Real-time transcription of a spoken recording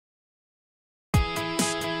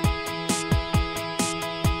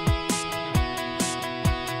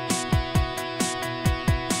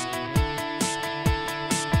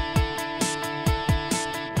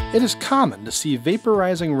It is common to see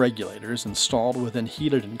vaporizing regulators installed within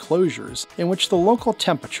heated enclosures in which the local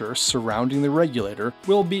temperature surrounding the regulator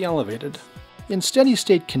will be elevated. In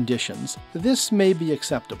steady-state conditions, this may be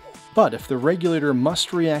acceptable, but if the regulator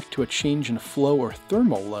must react to a change in flow or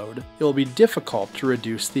thermal load, it will be difficult to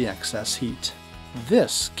reduce the excess heat.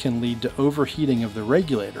 This can lead to overheating of the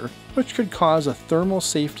regulator, which could cause a thermal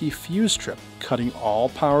safety fuse trip, cutting all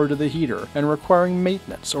power to the heater and requiring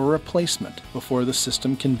maintenance or replacement before the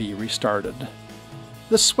system can be restarted.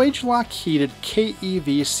 The Swagelok heated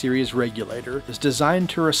KEV Series Regulator is designed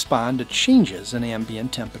to respond to changes in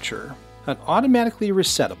ambient temperature. An automatically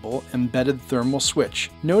resettable embedded thermal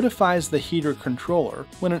switch notifies the heater controller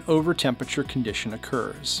when an over-temperature condition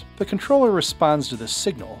occurs. The controller responds to this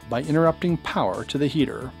signal by interrupting power to the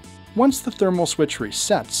heater. Once the thermal switch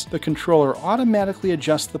resets, the controller automatically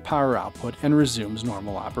adjusts the power output and resumes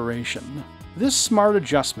normal operation. This smart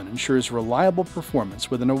adjustment ensures reliable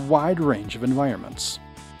performance within a wide range of environments.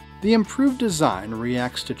 The improved design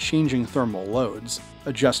reacts to changing thermal loads,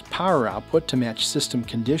 adjusts power output to match system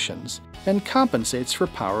conditions, and compensates for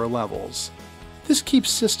power levels. This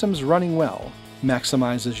keeps systems running well,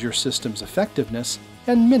 maximizes your system's effectiveness,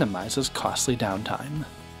 and minimizes costly downtime.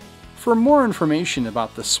 For more information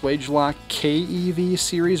about the Swagelok KEV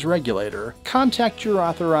Series Regulator, contact your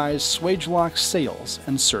authorized Swagelok Sales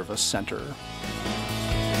and Service Center.